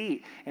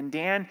defeat, and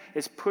Dan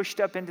is pushed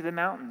up into the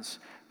mountains,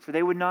 for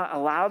they would not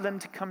allow them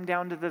to come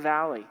down to the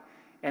valley.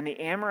 And the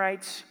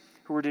Amorites,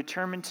 who were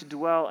determined to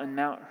dwell in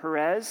Mount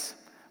Perez,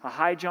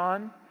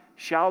 Ahijon,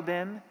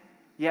 Shalbim,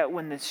 yet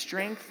when the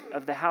strength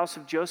of the house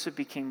of Joseph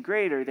became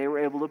greater, they were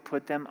able to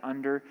put them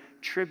under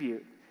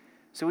tribute.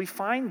 So we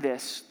find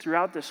this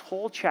throughout this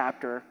whole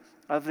chapter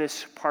of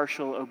this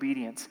partial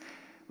obedience.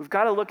 We've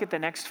got to look at the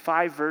next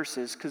 5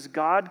 verses because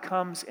God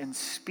comes and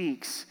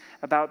speaks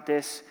about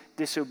this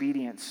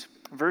disobedience.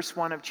 Verse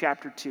 1 of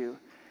chapter 2.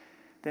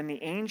 Then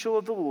the angel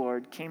of the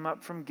Lord came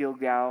up from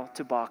Gilgal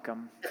to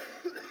Bochum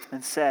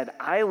and said,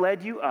 I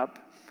led you up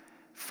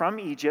from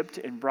Egypt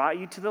and brought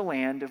you to the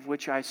land of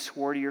which I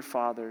swore to your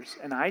fathers.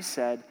 And I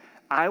said,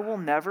 I will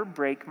never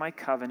break my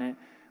covenant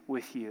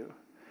with you.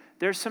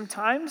 There's some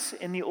times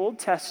in the Old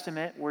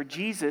Testament where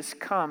Jesus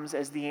comes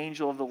as the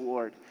angel of the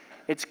Lord.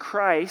 It's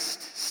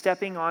Christ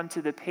stepping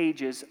onto the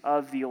pages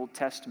of the Old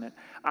Testament.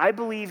 I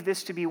believe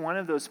this to be one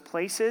of those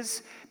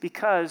places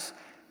because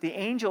the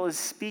angel is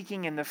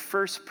speaking in the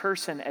first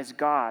person as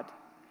God.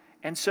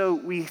 And so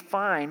we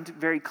find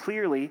very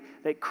clearly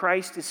that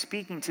Christ is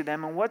speaking to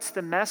them. And what's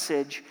the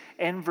message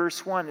in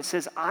verse 1? It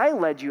says, I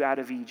led you out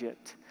of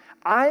Egypt.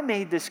 I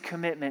made this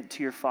commitment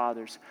to your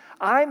fathers.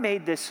 I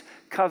made this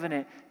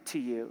covenant to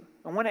you.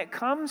 And when it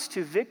comes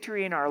to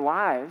victory in our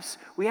lives,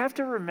 we have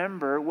to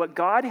remember what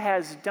God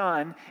has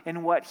done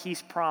and what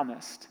he's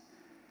promised.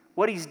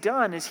 What he's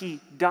done is he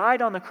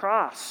died on the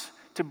cross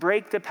to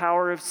break the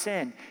power of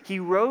sin. He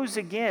rose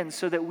again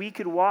so that we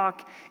could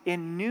walk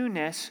in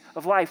newness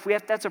of life.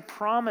 That's a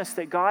promise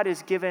that God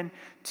has given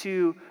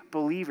to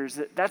believers.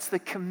 That's the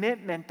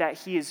commitment that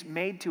he has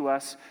made to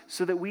us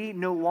so that we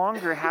no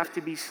longer have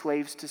to be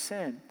slaves to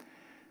sin.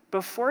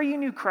 Before you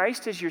knew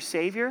Christ as your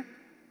Savior,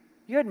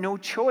 you had no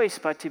choice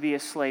but to be a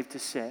slave to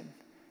sin.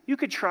 You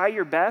could try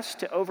your best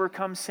to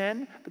overcome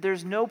sin, but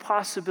there's no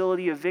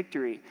possibility of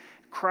victory.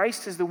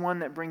 Christ is the one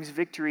that brings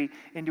victory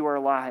into our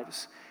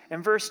lives.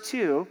 In verse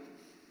 2,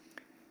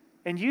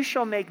 And you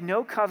shall make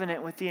no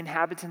covenant with the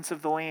inhabitants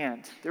of the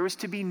land. There was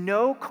to be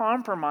no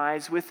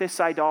compromise with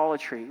this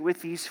idolatry,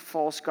 with these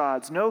false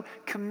gods. No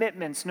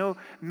commitments, no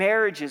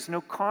marriages,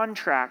 no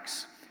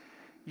contracts.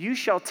 You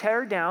shall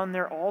tear down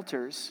their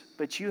altars,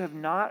 but you have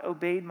not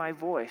obeyed my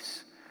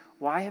voice.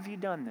 Why have you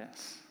done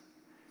this?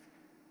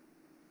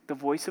 The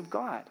voice of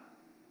God.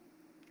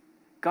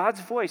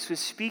 God's voice was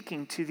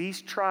speaking to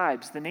these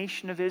tribes, the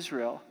nation of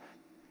Israel,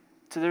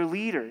 to their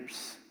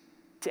leaders,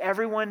 to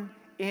everyone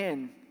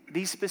in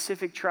these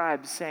specific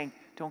tribes, saying,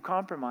 don't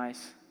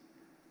compromise.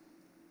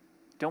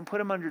 Don't put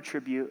them under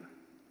tribute.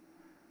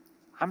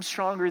 I'm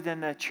stronger than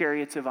the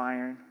chariots of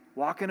iron.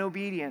 Walk in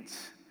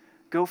obedience.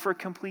 Go for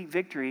complete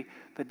victory.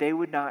 But they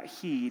would not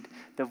heed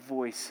the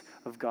voice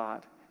of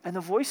God. And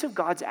the voice of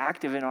God's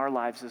active in our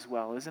lives as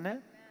well, isn't it?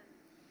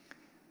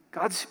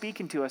 God's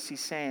speaking to us.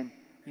 He's saying,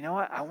 you know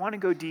what? I want to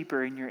go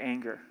deeper in your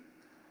anger.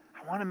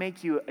 I want to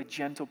make you a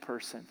gentle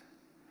person.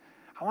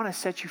 I want to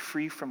set you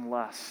free from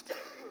lust.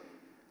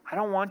 I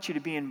don't want you to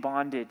be in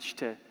bondage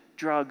to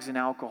drugs and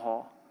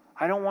alcohol.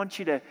 I don't want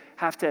you to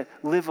have to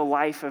live a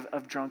life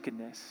of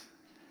drunkenness.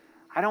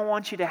 I don't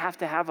want you to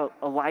have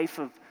a life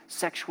of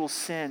sexual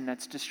sin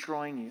that's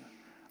destroying you.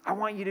 I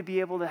want you to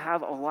be able to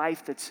have a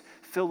life that's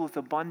filled with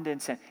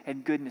abundance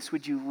and goodness.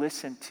 Would you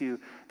listen to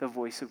the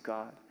voice of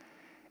God?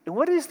 And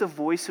what is the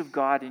voice of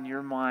God in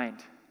your mind?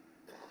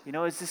 You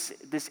know, is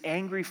this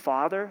angry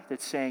father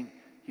that's saying,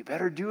 you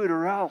better do it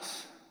or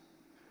else.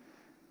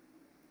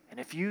 And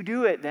if you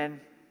do it,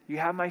 then you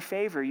have my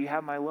favor, you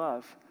have my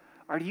love.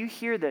 Or do you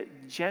hear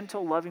that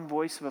gentle, loving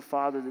voice of a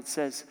father that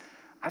says,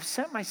 I've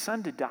sent my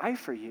son to die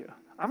for you.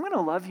 I'm going to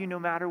love you no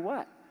matter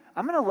what.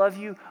 I'm going to love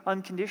you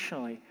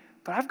unconditionally.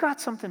 But I've got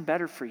something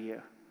better for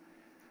you.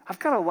 I've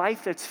got a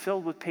life that's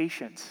filled with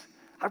patience.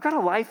 I've got a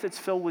life that's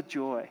filled with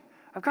joy.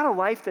 I've got a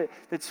life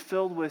that's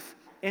filled with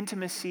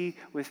intimacy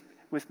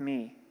with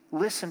me.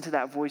 Listen to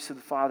that voice of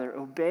the Father.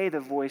 Obey the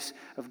voice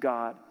of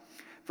God.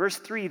 Verse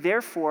 3,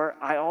 therefore,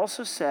 I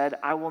also said,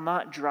 I will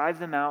not drive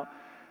them out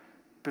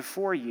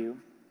before you,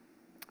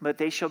 but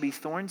they shall be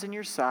thorns in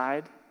your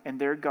side, and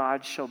their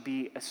God shall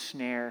be a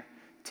snare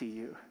to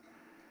you.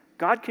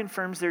 God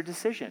confirms their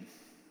decision.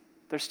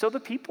 They're still the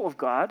people of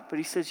God, but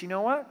he says, you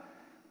know what?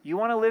 You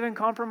want to live in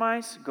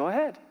compromise? Go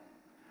ahead.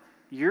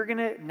 You're going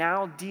to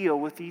now deal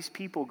with these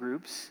people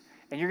groups,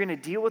 and you're going to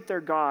deal with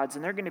their gods,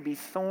 and they're going to be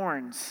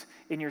thorns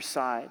in your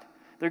side.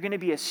 They're going to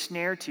be a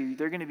snare to you.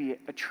 They're going to be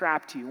a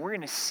trap to you. We're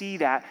going to see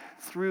that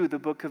through the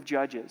book of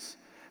Judges.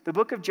 The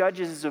book of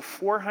Judges is a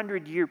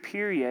 400-year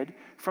period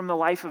from the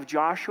life of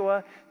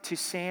Joshua to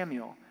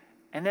Samuel.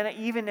 And then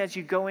even as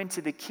you go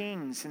into the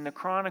Kings and the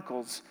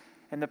Chronicles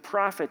and the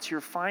prophets, you're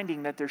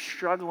finding that they're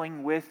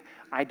struggling with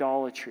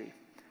idolatry.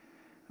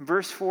 In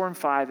verse 4 and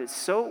 5,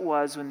 so it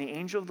was when the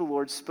angel of the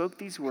Lord spoke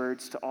these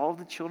words to all of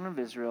the children of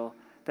Israel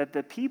that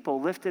the people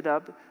lifted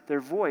up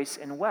their voice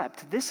and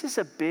wept. This is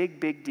a big,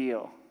 big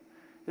deal.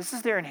 This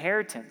is their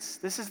inheritance.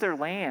 This is their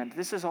land.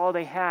 This is all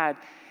they had.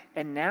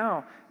 And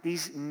now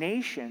these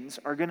nations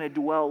are going to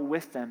dwell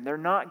with them. They're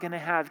not going to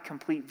have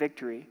complete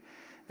victory.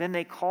 Then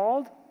they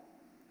called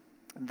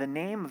the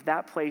name of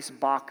that place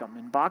Bochum.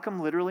 And Bochum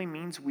literally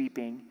means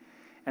weeping.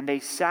 And they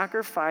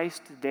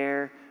sacrificed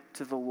there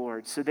to the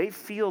Lord. So they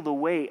feel the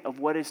weight of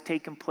what has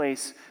taken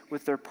place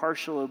with their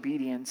partial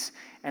obedience,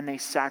 and they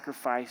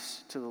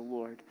sacrifice to the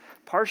Lord.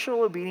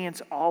 Partial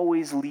obedience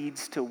always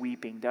leads to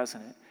weeping,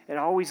 doesn't it? It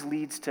always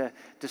leads to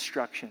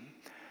destruction.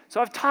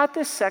 So I've taught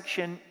this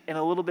section in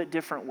a little bit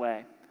different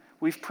way.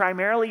 We've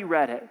primarily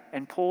read it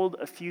and pulled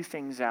a few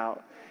things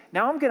out.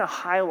 Now I'm going to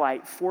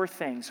highlight 4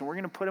 things, and we're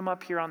going to put them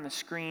up here on the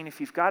screen. If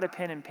you've got a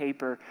pen and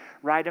paper,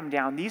 write them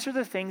down. These are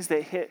the things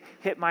that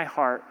hit my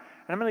heart,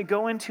 and I'm going to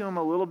go into them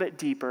a little bit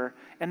deeper.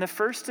 And the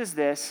first is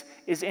this,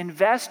 is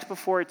invest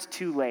before it's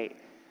too late.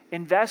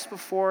 Invest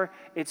before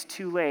it's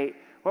too late.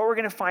 What we're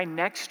going to find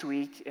next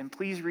week, and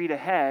please read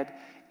ahead,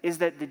 is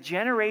that the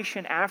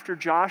generation after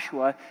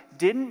Joshua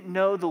didn't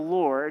know the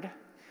Lord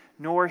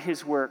nor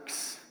his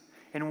works.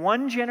 In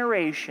one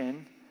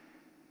generation,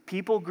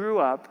 people grew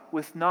up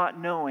with not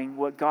knowing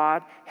what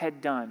God had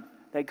done,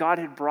 that God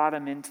had brought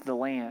them into the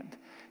land.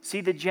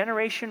 See, the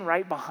generation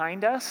right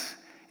behind us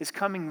is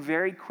coming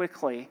very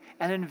quickly,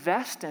 and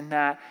invest in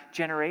that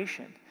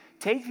generation.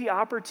 Take the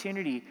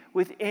opportunity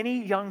with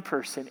any young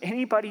person,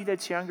 anybody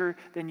that's younger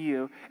than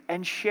you,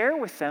 and share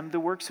with them the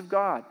works of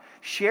God.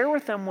 Share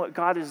with them what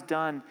God has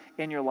done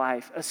in your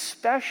life,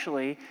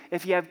 especially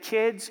if you have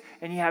kids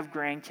and you have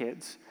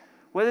grandkids.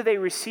 Whether they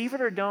receive it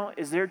or don't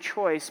is their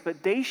choice,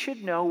 but they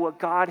should know what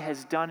God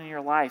has done in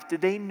your life. Do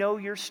they know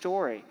your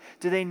story?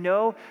 Do they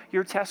know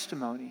your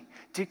testimony?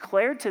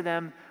 Declare to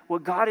them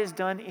what God has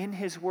done in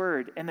his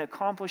word and the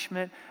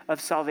accomplishment of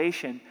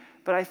salvation.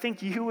 But I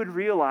think you would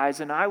realize,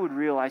 and I would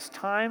realize,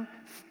 time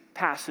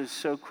passes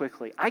so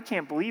quickly. I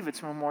can't believe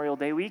it's Memorial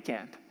Day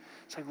weekend.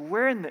 It's like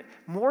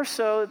more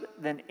so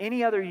than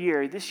any other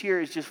year, this year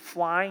is just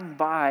flying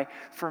by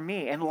for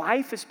me. And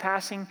life is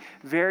passing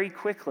very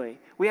quickly.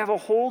 We have a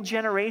whole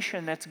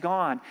generation that's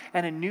gone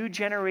and a new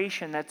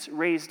generation that's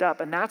raised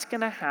up. And that's going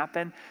to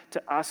happen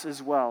to us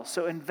as well.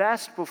 So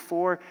invest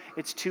before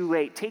it's too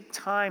late. Take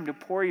time to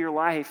pour your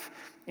life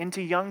into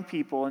young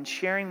people and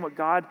sharing what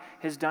God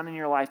has done in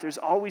your life. There's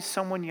always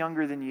someone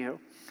younger than you.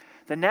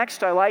 The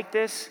next, I like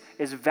this,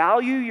 is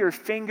value your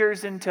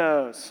fingers and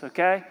toes,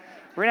 okay?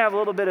 We're going to have a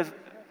little bit of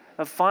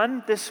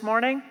fun this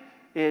morning.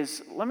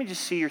 Let me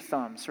just see your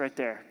thumbs right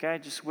there, okay?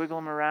 Just wiggle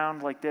them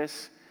around like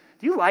this.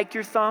 Do you like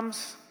your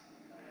thumbs?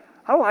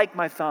 I like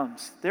my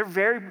thumbs. They're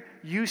very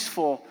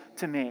useful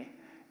to me.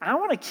 I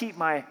want to keep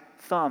my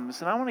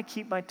thumbs and I want to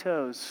keep my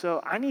toes.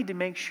 So I need to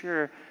make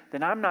sure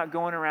that I'm not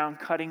going around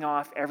cutting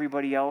off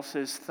everybody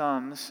else's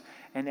thumbs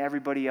and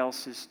everybody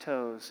else's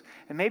toes.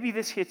 And maybe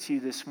this hits you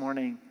this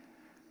morning.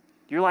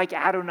 You're like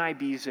Adonai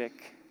Bezek,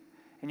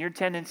 and your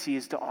tendency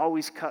is to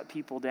always cut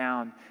people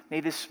down. May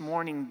this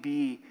morning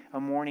be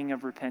a morning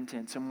of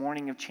repentance, a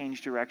morning of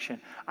change direction.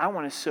 I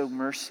want to sow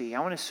mercy.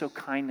 I want to sow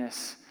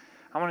kindness.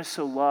 I want to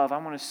sow love. I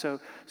want to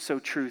sow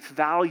truth.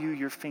 Value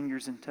your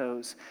fingers and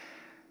toes.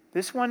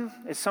 This one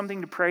is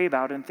something to pray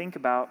about and think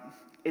about,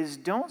 is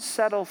don't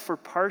settle for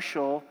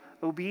partial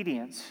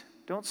obedience.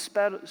 Don't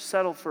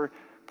settle for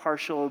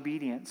partial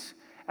obedience.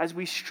 As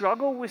we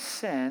struggle with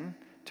sin,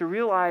 to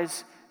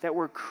realize that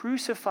we're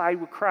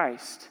crucified with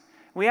Christ.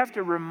 We have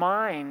to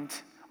remind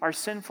our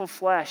sinful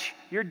flesh,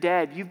 you're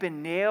dead. You've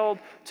been nailed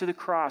to the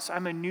cross.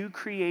 I'm a new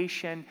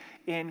creation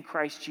in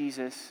Christ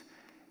Jesus.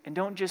 And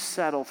don't just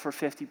settle for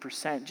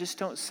 50%. Just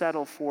don't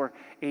settle for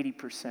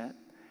 80%.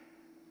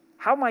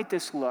 How might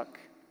this look?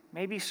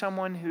 Maybe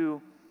someone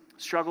who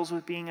struggles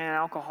with being an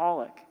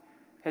alcoholic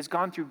has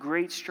gone through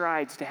great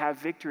strides to have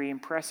victory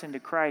and press into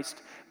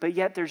Christ, but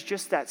yet there's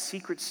just that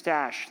secret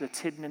stash that's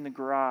hidden in the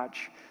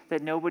garage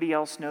that nobody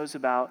else knows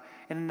about.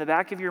 And in the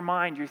back of your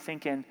mind, you're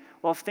thinking,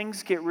 well, if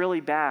things get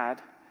really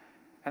bad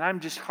and I'm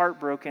just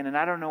heartbroken and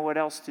I don't know what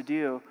else to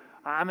do,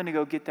 I'm going to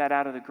go get that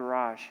out of the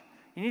garage.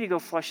 You need to go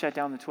flush that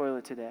down the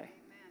toilet today.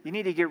 You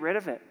need to get rid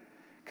of it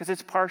because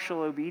it's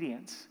partial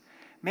obedience.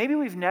 Maybe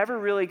we've never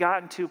really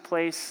gotten to a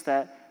place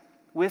that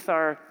with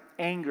our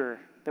anger,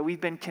 that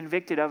we've been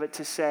convicted of it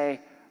to say,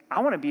 I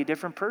want to be a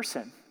different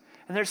person.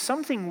 And there's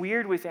something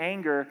weird with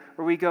anger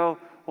where we go,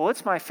 well,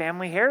 it's my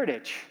family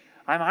heritage.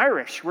 I'm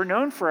Irish. We're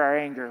known for our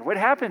anger. What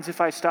happens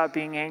if I stop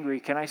being angry?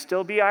 Can I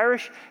still be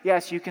Irish?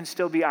 Yes, you can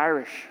still be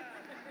Irish.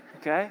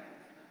 Okay?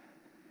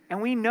 And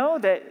we know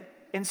that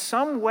in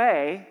some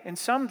way, in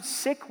some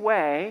sick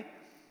way,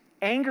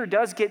 anger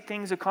does get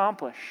things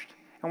accomplished.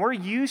 And we're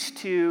used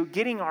to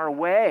getting our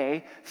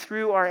way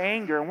through our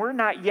anger, and we're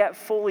not yet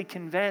fully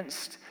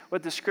convinced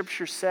what the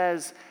scripture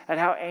says at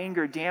how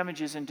anger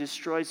damages and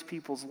destroys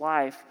people's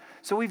life.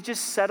 So we've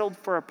just settled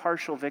for a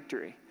partial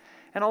victory.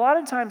 And a lot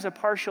of times a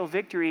partial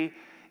victory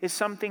is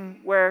something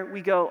where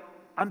we go,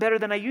 I'm better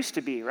than I used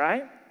to be,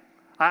 right?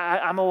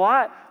 I'm a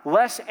lot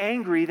less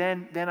angry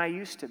than I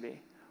used to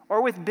be.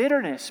 Or with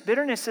bitterness.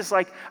 Bitterness is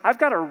like, I've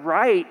got a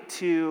right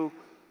to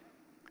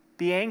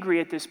be angry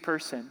at this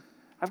person.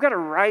 I've got a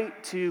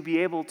right to be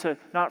able to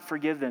not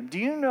forgive them. Do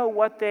you know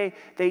what they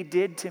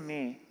did to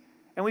me?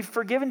 And we've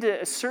forgiven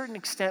to a certain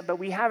extent, but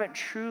we haven't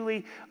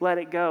truly let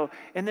it go.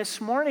 And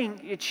this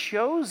morning, it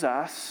shows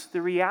us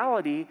the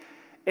reality.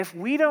 If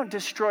we don't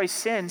destroy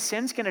sin,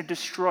 sin's going to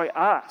destroy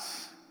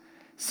us.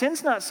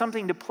 Sin's not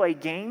something to play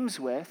games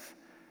with.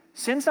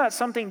 Sin's not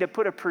something to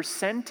put a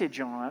percentage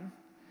on.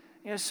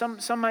 You know,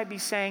 some might be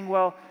saying,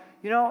 well,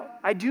 you know,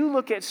 I do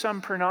look at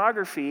some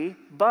pornography,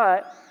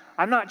 but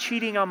I'm not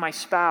cheating on my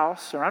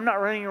spouse, or I'm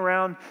not running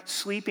around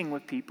sleeping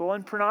with people.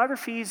 And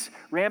pornography's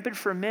rampant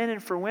for men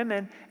and for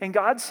women. And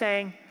God's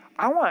saying,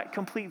 I want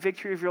complete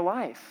victory of your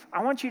life.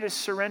 I want you to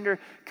surrender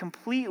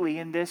completely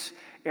in this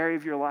area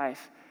of your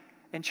life.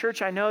 And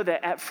church, I know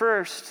that at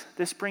first,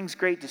 this brings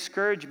great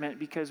discouragement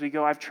because we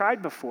go, I've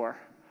tried before.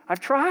 I've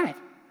tried,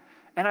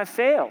 and I've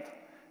failed.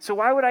 So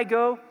why would I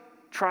go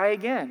try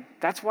again?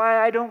 That's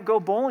why I don't go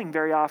bowling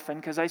very often,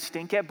 because I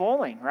stink at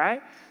bowling,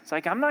 right? It's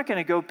like, I'm not going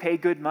to go pay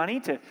good money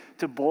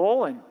to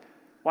bowl and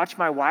watch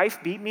my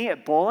wife beat me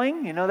at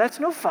bowling. You know, that's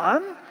no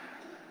fun.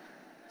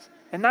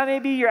 And that may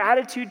be your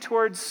attitude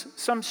towards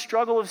some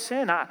struggle of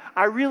sin.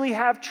 I really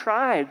have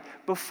tried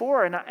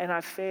before, and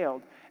I've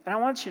failed. And I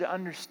want you to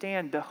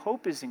understand the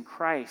hope is in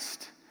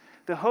Christ.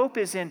 The hope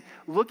is in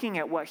looking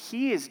at what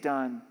he has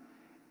done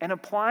and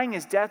applying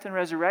his death and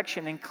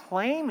resurrection and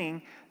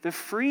claiming the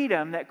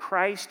freedom that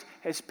Christ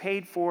has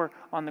paid for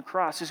on the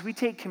cross. As we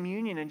take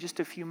communion in just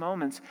a few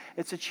moments,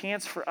 it's a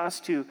chance for us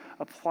to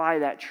apply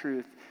that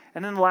truth.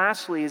 And then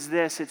lastly is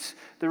this, it's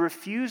the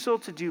refusal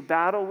to do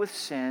battle with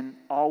sin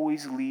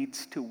always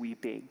leads to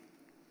weeping.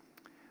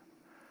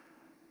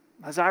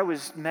 As I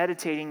was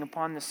meditating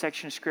upon this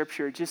section of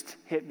scripture, it just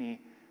hit me.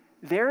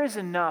 There is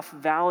enough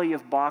valley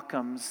of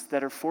Bachams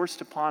that are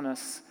forced upon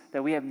us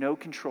that we have no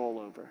control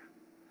over.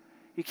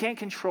 You can't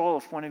control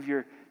if one of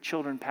your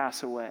children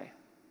pass away.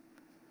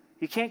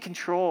 You can't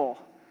control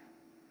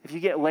if you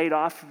get laid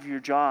off of your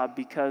job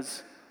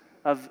because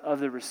of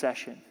the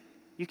recession.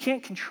 You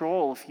can't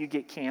control if you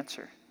get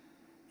cancer.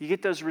 You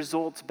get those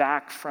results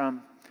back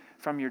from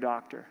your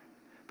doctor.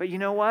 But you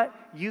know what?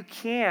 You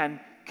can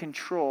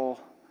control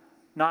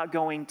not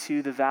going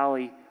to the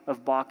valley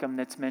of Bochum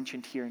that's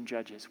mentioned here in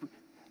Judges.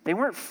 They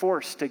weren't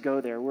forced to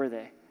go there, were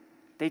they?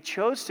 They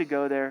chose to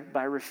go there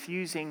by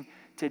refusing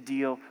to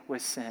deal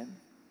with sin.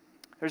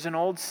 There's an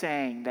old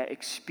saying that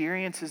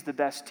experience is the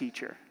best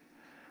teacher.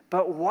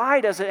 But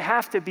why does it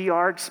have to be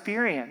our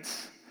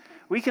experience?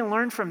 We can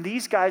learn from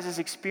these guys'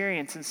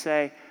 experience and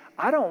say,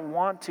 I don't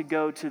want to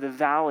go to the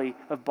valley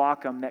of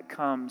Bochum that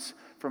comes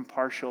from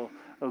partial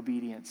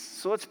obedience.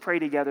 So let's pray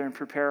together and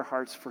prepare our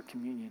hearts for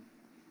communion.